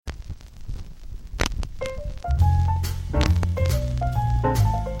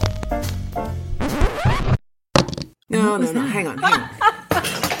No, hang on.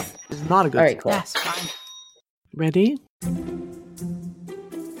 It's not a good All right, cool. Yes, fine. Ready?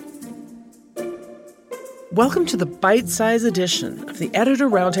 Welcome to the bite-size edition of the Editor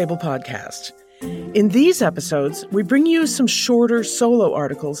Roundtable podcast. In these episodes, we bring you some shorter solo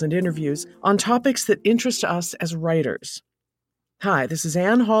articles and interviews on topics that interest us as writers. Hi, this is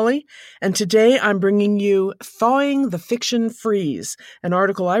Anne Hawley, and today I'm bringing you Thawing the Fiction Freeze, an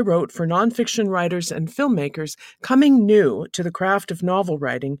article I wrote for nonfiction writers and filmmakers coming new to the craft of novel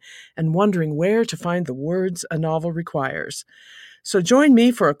writing and wondering where to find the words a novel requires. So join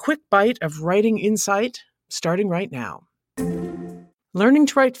me for a quick bite of writing insight, starting right now. Learning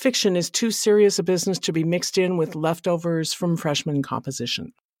to write fiction is too serious a business to be mixed in with leftovers from freshman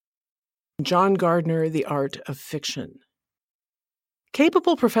composition. John Gardner, The Art of Fiction.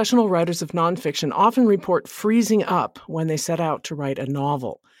 Capable professional writers of nonfiction often report freezing up when they set out to write a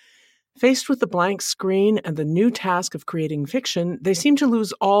novel. Faced with the blank screen and the new task of creating fiction, they seem to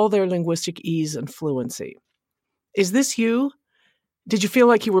lose all their linguistic ease and fluency. Is this you? Did you feel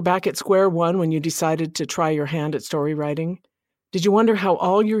like you were back at square one when you decided to try your hand at story writing? Did you wonder how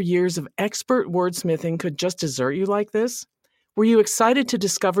all your years of expert wordsmithing could just desert you like this? Were you excited to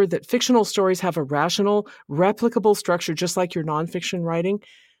discover that fictional stories have a rational, replicable structure just like your nonfiction writing,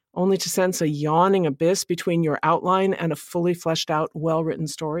 only to sense a yawning abyss between your outline and a fully fleshed out, well-written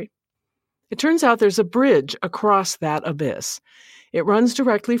story? It turns out there's a bridge across that abyss. It runs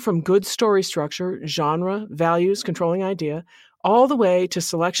directly from good story structure, genre, values, controlling idea, all the way to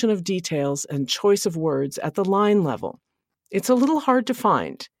selection of details and choice of words at the line level. It's a little hard to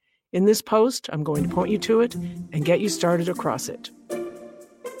find. In this post, I'm going to point you to it and get you started across it.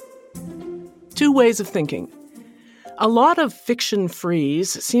 Two ways of thinking. A lot of fiction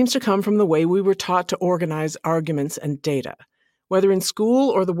freeze seems to come from the way we were taught to organize arguments and data. Whether in school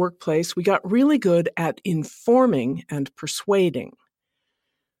or the workplace, we got really good at informing and persuading.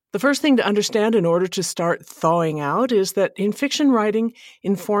 The first thing to understand in order to start thawing out is that in fiction writing,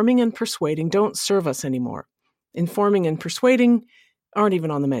 informing and persuading don't serve us anymore. Informing and persuading aren't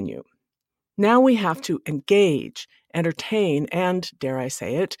even on the menu. Now we have to engage, entertain, and, dare I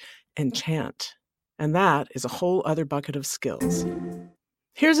say it, enchant. And that is a whole other bucket of skills.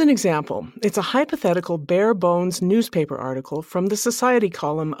 Here's an example. It's a hypothetical bare-bones newspaper article from the society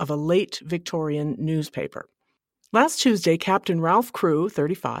column of a late Victorian newspaper. Last Tuesday, Captain Ralph Crewe,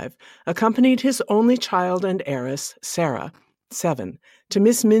 35, accompanied his only child and heiress, Sarah, 7, to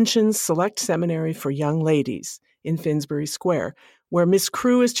Miss Minchin's Select Seminary for Young Ladies in Finsbury Square, where Miss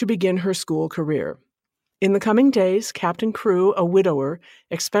Crewe is to begin her school career. In the coming days, Captain Crewe, a widower,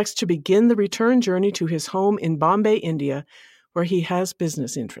 expects to begin the return journey to his home in Bombay, India, where he has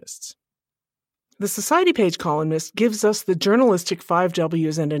business interests. The Society Page columnist gives us the journalistic 5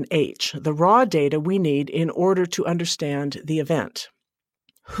 W's and an H, the raw data we need in order to understand the event.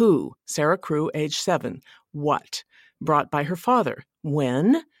 Who? Sarah Crewe, age 7. What? Brought by her father.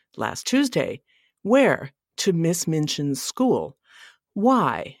 When? Last Tuesday. Where? To Miss Minchin's school.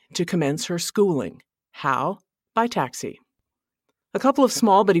 Why? To commence her schooling. How? By taxi. A couple of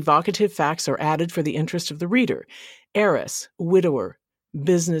small but evocative facts are added for the interest of the reader. Heiress, widower,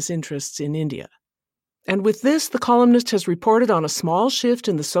 business interests in India. And with this, the columnist has reported on a small shift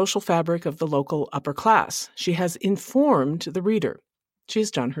in the social fabric of the local upper class. She has informed the reader. She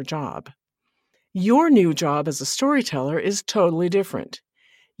has done her job. Your new job as a storyteller is totally different.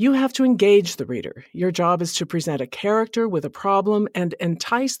 You have to engage the reader. Your job is to present a character with a problem and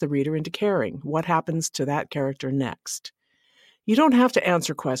entice the reader into caring what happens to that character next. You don't have to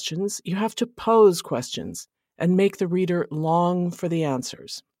answer questions. You have to pose questions and make the reader long for the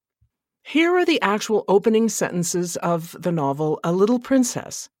answers. Here are the actual opening sentences of the novel A Little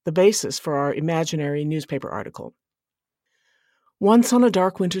Princess, the basis for our imaginary newspaper article. Once on a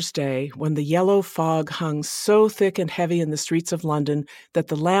dark winter's day, when the yellow fog hung so thick and heavy in the streets of London that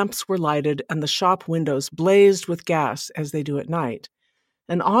the lamps were lighted and the shop windows blazed with gas as they do at night,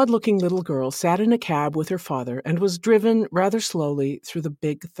 an odd-looking little girl sat in a cab with her father and was driven rather slowly through the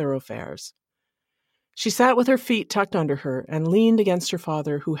big thoroughfares. She sat with her feet tucked under her and leaned against her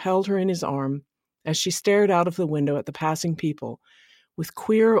father, who held her in his arm, as she stared out of the window at the passing people, with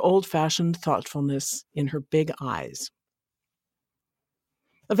queer old-fashioned thoughtfulness in her big eyes.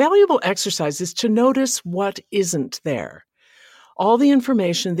 A valuable exercise is to notice what isn't there, all the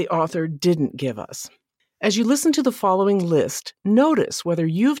information the author didn't give us. As you listen to the following list, notice whether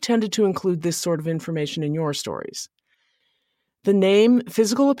you've tended to include this sort of information in your stories. The name,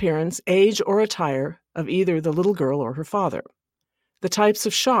 physical appearance, age, or attire of either the little girl or her father. The types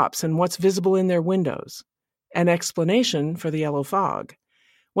of shops and what's visible in their windows. an explanation for the yellow fog,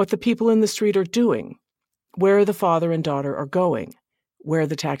 what the people in the street are doing, where the father and daughter are going, where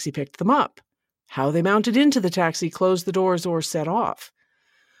the taxi picked them up, how they mounted into the taxi, closed the doors, or set off,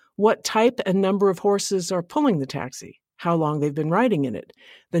 what type and number of horses are pulling the taxi, how long they've been riding in it,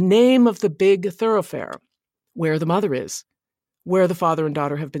 the name of the big thoroughfare, where the mother is, where the father and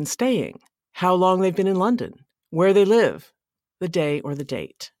daughter have been staying, how long they've been in London, where they live, the day or the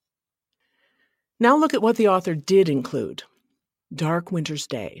date. Now look at what the author did include. Dark winter's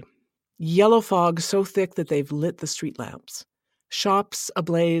day. Yellow fog so thick that they've lit the street lamps. Shops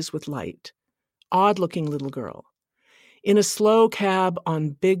ablaze with light. Odd-looking little girl. In a slow cab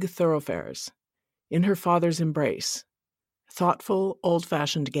on big thoroughfares. In her father's embrace. Thoughtful,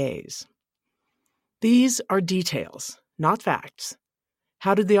 old-fashioned gaze. These are details, not facts.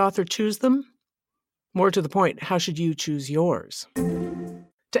 How did the author choose them? More to the point, how should you choose yours?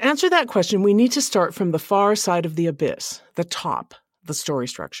 To answer that question, we need to start from the far side of the abyss, the top, the story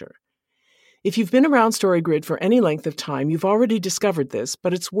structure. If you've been around StoryGrid for any length of time, you've already discovered this,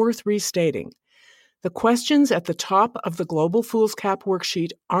 but it's worth restating. The questions at the top of the Global Foolscap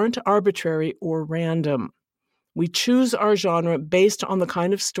worksheet aren't arbitrary or random. We choose our genre based on the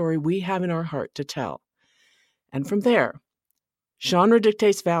kind of story we have in our heart to tell. And from there, genre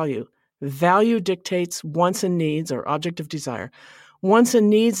dictates value. Value dictates wants and needs, or object of desire. Wants and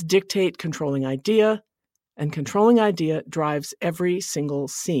needs dictate controlling idea, and controlling idea drives every single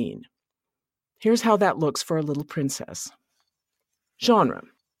scene. Here's how that looks for A Little Princess. Genre.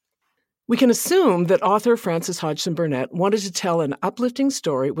 We can assume that author Frances Hodgson Burnett wanted to tell an uplifting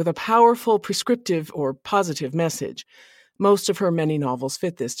story with a powerful prescriptive or positive message. Most of her many novels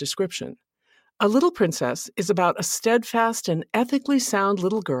fit this description. A Little Princess is about a steadfast and ethically sound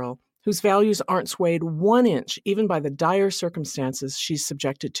little girl whose values aren't swayed 1 inch even by the dire circumstances she's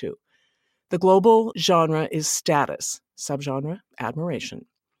subjected to. The global genre is status, subgenre, admiration.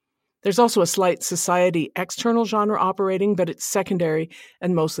 There's also a slight society external genre operating, but it's secondary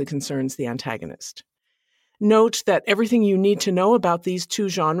and mostly concerns the antagonist. Note that everything you need to know about these two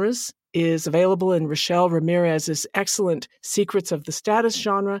genres is available in Rochelle Ramirez's excellent Secrets of the Status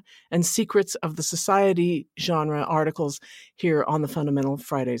genre and Secrets of the Society genre articles here on the Fundamental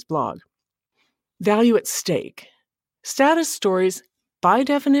Fridays blog. Value at stake. Status stories, by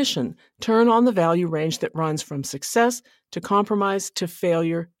definition, turn on the value range that runs from success to compromise to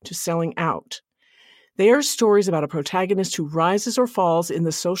failure to selling out. They are stories about a protagonist who rises or falls in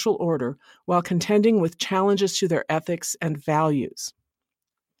the social order while contending with challenges to their ethics and values.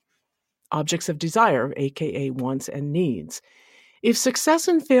 Objects of desire, aka wants and needs. If success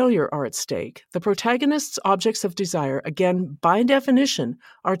and failure are at stake, the protagonist's objects of desire, again, by definition,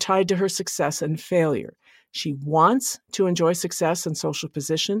 are tied to her success and failure. She wants to enjoy success and social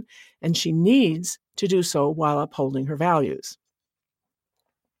position, and she needs to do so while upholding her values.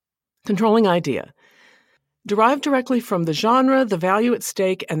 Controlling idea. Derived directly from the genre, the value at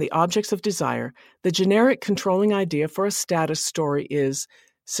stake, and the objects of desire, the generic controlling idea for a status story is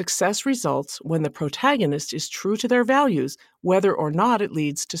success results when the protagonist is true to their values, whether or not it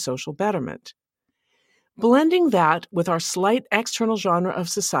leads to social betterment. Blending that with our slight external genre of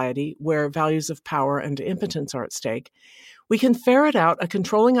society, where values of power and impotence are at stake, we can ferret out a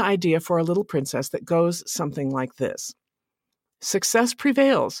controlling idea for A Little Princess that goes something like this. Success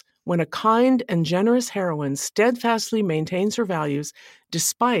prevails when a kind and generous heroine steadfastly maintains her values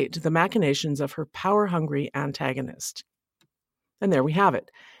despite the machinations of her power-hungry antagonist. And there we have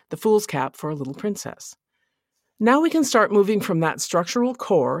it, the foolscap for A Little Princess. Now we can start moving from that structural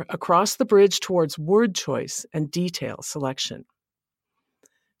core across the bridge towards word choice and detail selection.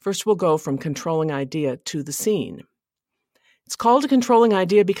 First, we'll go from controlling idea to the scene. It's called a controlling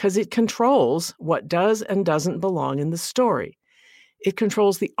idea because it controls what does and doesn't belong in the story. It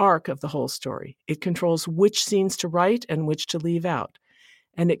controls the arc of the whole story. It controls which scenes to write and which to leave out.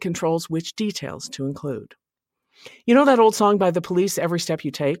 And it controls which details to include. You know that old song by The Police, Every Step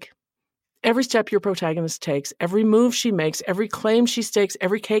You Take? Every step your protagonist takes, every move she makes, every claim she stakes,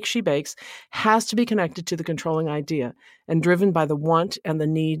 every cake she bakes has to be connected to the controlling idea and driven by the want and the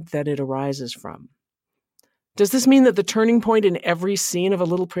need that it arises from. Does this mean that the turning point in every scene of A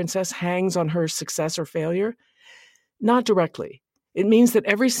Little Princess hangs on her success or failure? Not directly. It means that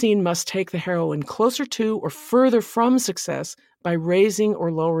every scene must take the heroine closer to or further from success by raising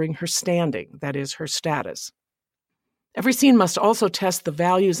or lowering her standing, that is, her status. Every scene must also test the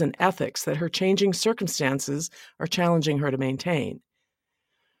values and ethics that her changing circumstances are challenging her to maintain.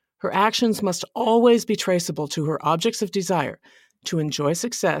 Her actions must always be traceable to her objects of desire, to enjoy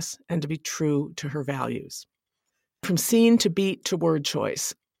success and to be true to her values. From scene to beat to word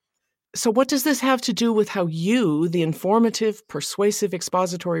choice. So what does this have to do with how you, the informative, persuasive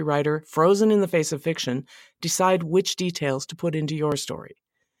expository writer, frozen in the face of fiction, decide which details to put into your story?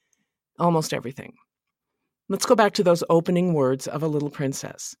 Almost everything. Let's go back to those opening words of A Little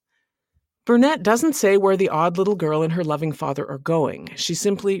Princess. Burnett doesn't say where the odd little girl and her loving father are going. She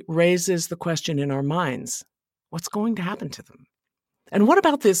simply raises the question in our minds. What's going to happen to them? And what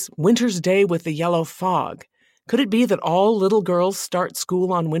about this winter's day with the yellow fog? Could it be that all little girls start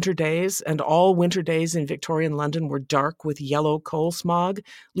school on winter days, and all winter days in Victorian London were dark with yellow coal smog,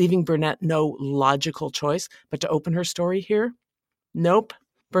 leaving Burnett no logical choice but to open her story here? Nope.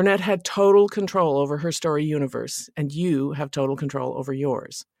 Burnett had total control over her story universe, and you have total control over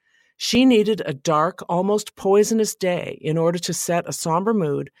yours. She needed a dark, almost poisonous day in order to set a somber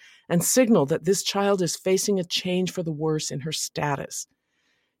mood and signal that this child is facing a change for the worse in her status.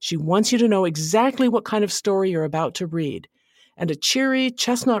 She wants you to know exactly what kind of story you're about to read, and a cheery,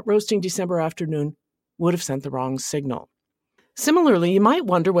 chestnut-roasting December afternoon would have sent the wrong signal. Similarly, you might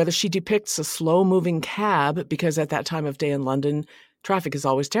wonder whether she depicts a slow-moving cab because at that time of day in London, traffic is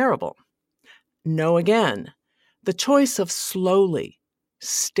always terrible. No again. The choice of slowly,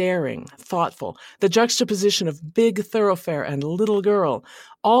 staring, thoughtful, the juxtaposition of big thoroughfare and little girl,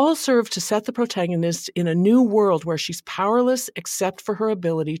 all serve to set the protagonist in a new world where she's powerless except for her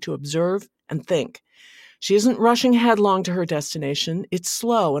ability to observe and think. She isn't rushing headlong to her destination. It's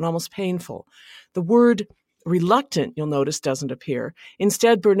slow and almost painful. The word reluctant, you'll notice, doesn't appear.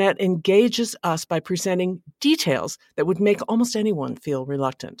 Instead, Burnett engages us by presenting details that would make almost anyone feel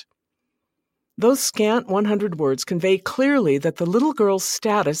reluctant. Those scant 100 words convey clearly that the little girl's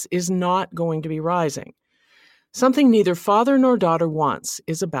status is not going to be rising. Something neither father nor daughter wants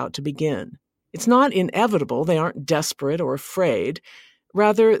is about to begin. It's not inevitable. They aren't desperate or afraid.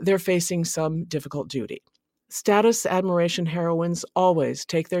 Rather, they're facing some difficult duty. Status admiration heroines always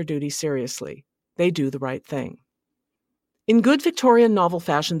take their duty seriously. They do the right thing. In good Victorian novel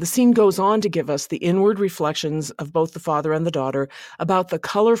fashion, the scene goes on to give us the inward reflections of both the father and the daughter about the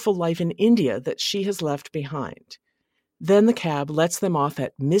colorful life in India that she has left behind. Then the cab lets them off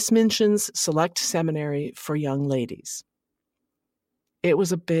at Miss Minchin's Select Seminary for Young Ladies. It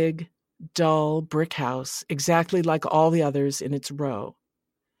was a big, dull brick house, exactly like all the others in its row.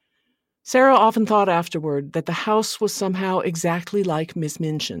 Sarah often thought afterward that the house was somehow exactly like Miss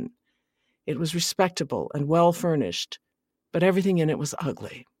Minchin. It was respectable and well-furnished, but everything in it was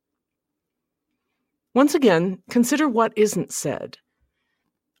ugly. Once again, consider what isn't said.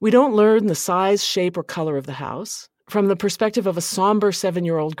 We don't learn the size, shape, or color of the house. From the perspective of a somber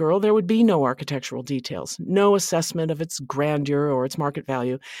 7-year-old girl, there would be no architectural details, no assessment of its grandeur or its market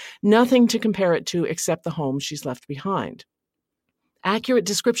value, nothing to compare it to except the home she's left behind. Accurate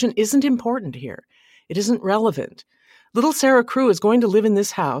description isn't important here. It isn't relevant. Little Sarah Crewe is going to live in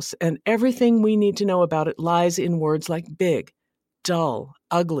this house, and everything we need to know about it lies in words like big, dull,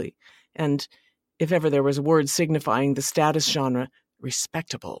 ugly, and, if ever there was a word signifying the status genre,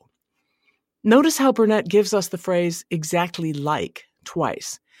 respectable. Notice how Burnett gives us the phrase exactly like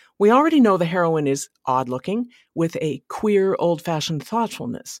twice. We already know the heroine is odd-looking, with a queer, old-fashioned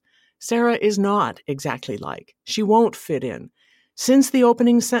thoughtfulness. Sarah is not exactly like. She won't fit in. Since the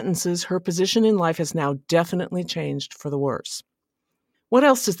opening sentences, her position in life has now definitely changed for the worse. What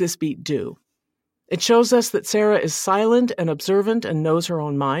else does this beat do? It shows us that Sarah is silent and observant and knows her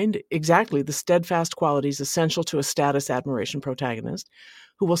own mind, exactly the steadfast qualities essential to a status admiration protagonist,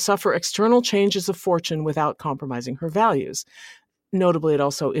 who will suffer external changes of fortune without compromising her values. Notably, it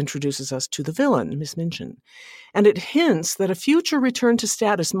also introduces us to the villain, Miss Minchin. And it hints that a future return to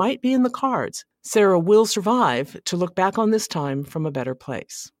status might be in the cards. Sarah will survive to look back on this time from a better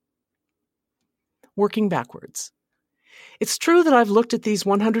place. Working backwards. It's true that I've looked at these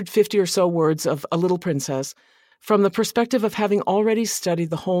 150 or so words of A Little Princess from the perspective of having already studied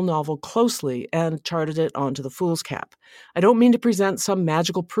the whole novel closely and charted it onto the fool's cap. I don't mean to present some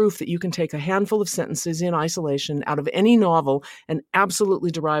magical proof that you can take a handful of sentences in isolation out of any novel and absolutely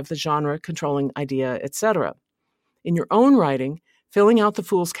derive the genre-controlling idea, etc. In your own writing, filling out the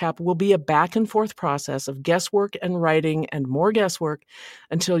fool's cap will be a back-and-forth process of guesswork and writing and more guesswork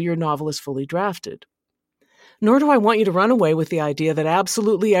until your novel is fully drafted. Nor do I want you to run away with the idea that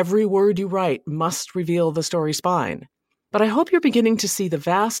absolutely every word you write must reveal the story spine. But I hope you're beginning to see the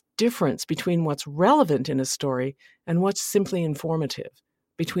vast difference between what's relevant in a story and what's simply informative,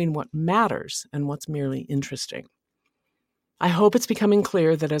 between what matters and what's merely interesting. I hope it's becoming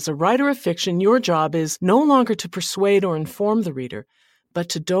clear that as a writer of fiction, your job is no longer to persuade or inform the reader, but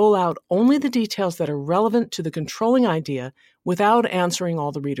to dole out only the details that are relevant to the controlling idea without answering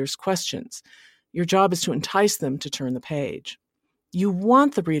all the reader's questions. Your job is to entice them to turn the page. You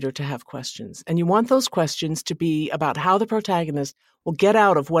want the reader to have questions, and you want those questions to be about how the protagonist will get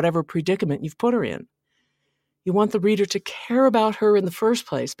out of whatever predicament you've put her in. You want the reader to care about her in the first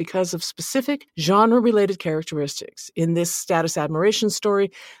place because of specific genre-related characteristics. In this status admiration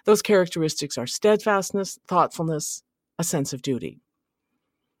story, those characteristics are steadfastness, thoughtfulness, a sense of duty.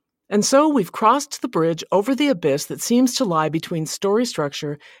 And so we've crossed the bridge over the abyss that seems to lie between story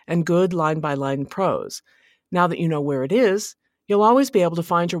structure and good line-by-line prose. Now that you know where it is, you'll always be able to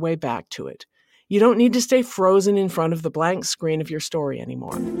find your way back to it. You don't need to stay frozen in front of the blank screen of your story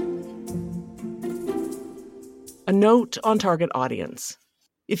anymore. A note on target audience.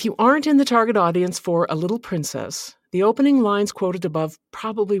 If you aren't in the target audience for A Little Princess, the opening lines quoted above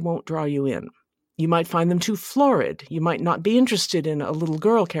probably won't draw you in. You might find them too florid. You might not be interested in a little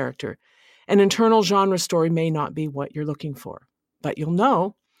girl character. An internal genre story may not be what you're looking for. But you'll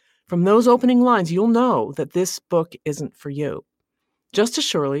know, from those opening lines, you'll know that this book isn't for you. Just as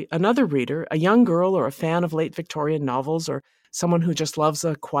surely, another reader, a young girl or a fan of late Victorian novels or someone who just loves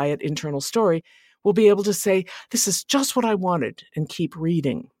a quiet internal story, will be able to say, "This is just what I wanted," and keep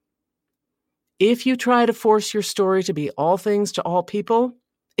reading. If you try to force your story to be all things to all people,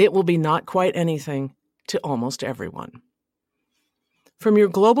 it will be not quite anything to almost everyone. From your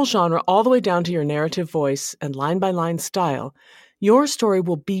global genre all the way down to your narrative voice and line-by-line style, your story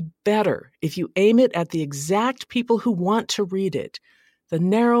will be better if you aim it at the exact people who want to read it, the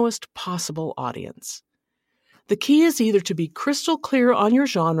narrowest possible audience. The key is either to be crystal clear on your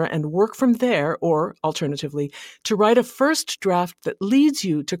genre and work from there, or, alternatively, to write a first draft that leads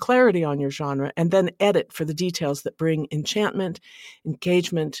you to clarity on your genre and then edit for the details that bring enchantment,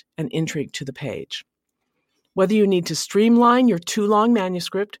 engagement, and intrigue to the page. Whether you need to streamline your too-long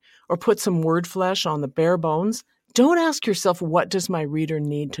manuscript or put some word flesh on the bare bones, don't ask yourself, what does my reader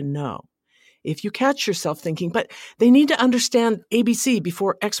need to know? If you catch yourself thinking, but they need to understand ABC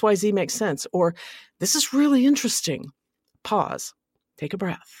before XYZ makes sense, or this is really interesting, pause, take a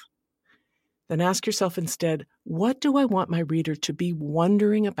breath. Then ask yourself instead, what do I want my reader to be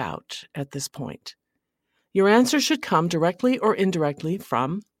wondering about at this point? Your answer should come directly or indirectly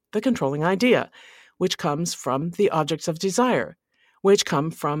from the controlling idea, which comes from the objects of desire, which come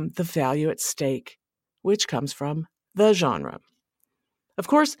from the value at stake, which comes from the genre. Of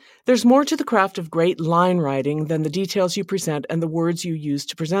course, there's more to the craft of great line writing than the details you present and the words you use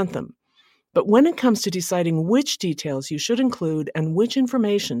to present them. But when it comes to deciding which details you should include and which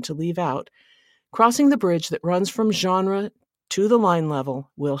information to leave out, crossing the bridge that runs from genre to the line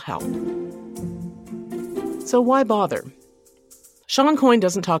level will help. So why bother? Sean Coyne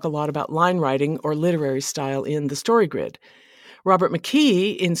doesn't talk a lot about line writing or literary style in The Story Grid. Robert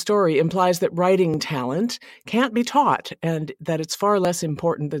McKee in Story implies that writing talent can't be taught and that it's far less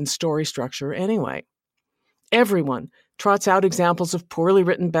important than story structure anyway. Everyone trots out examples of poorly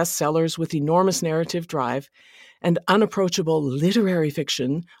written bestsellers with enormous narrative drive and unapproachable literary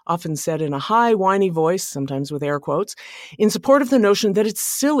fiction, often said in a high, whiny voice, sometimes with air quotes, in support of the notion that it's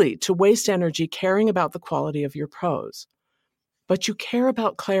silly to waste energy caring about the quality of your prose. But you care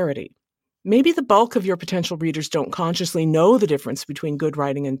about clarity. Maybe the bulk of your potential readers don't consciously know the difference between good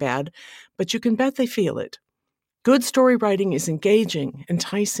writing and bad, but you can bet they feel it. Good story writing is engaging,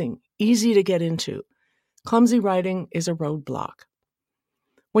 enticing, easy to get into. Clumsy writing is a roadblock.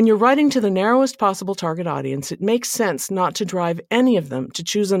 When you're writing to the narrowest possible target audience, it makes sense not to drive any of them to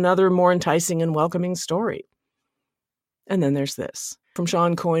choose another more enticing and welcoming story. And then there's this. From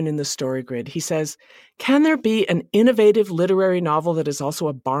Sean Coyne in The Story Grid, he says, can there be an innovative literary novel that is also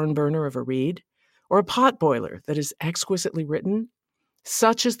a barn burner of a read? Or a potboiler that is exquisitely written?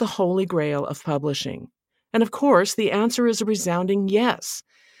 Such is the holy grail of publishing. And of course, the answer is a resounding yes.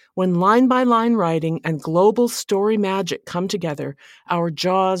 When line-by-line writing and global story magic come together, our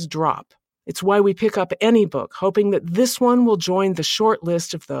jaws drop. It's why we pick up any book, hoping that this one will join the short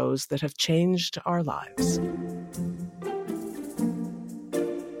list of those that have changed our lives.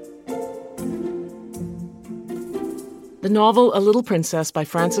 The novel A Little Princess by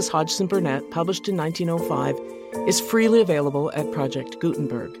Frances Hodgson Burnett, published in 1905, is freely available at Project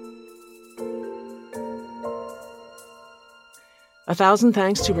Gutenberg. 1,000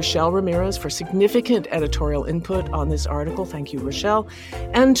 thanks to Rochelle Ramirez for significant editorial input on this article. Thank you, Rochelle.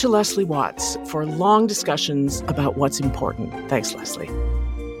 And to Leslie Watts for long discussions about what's important. Thanks, Leslie.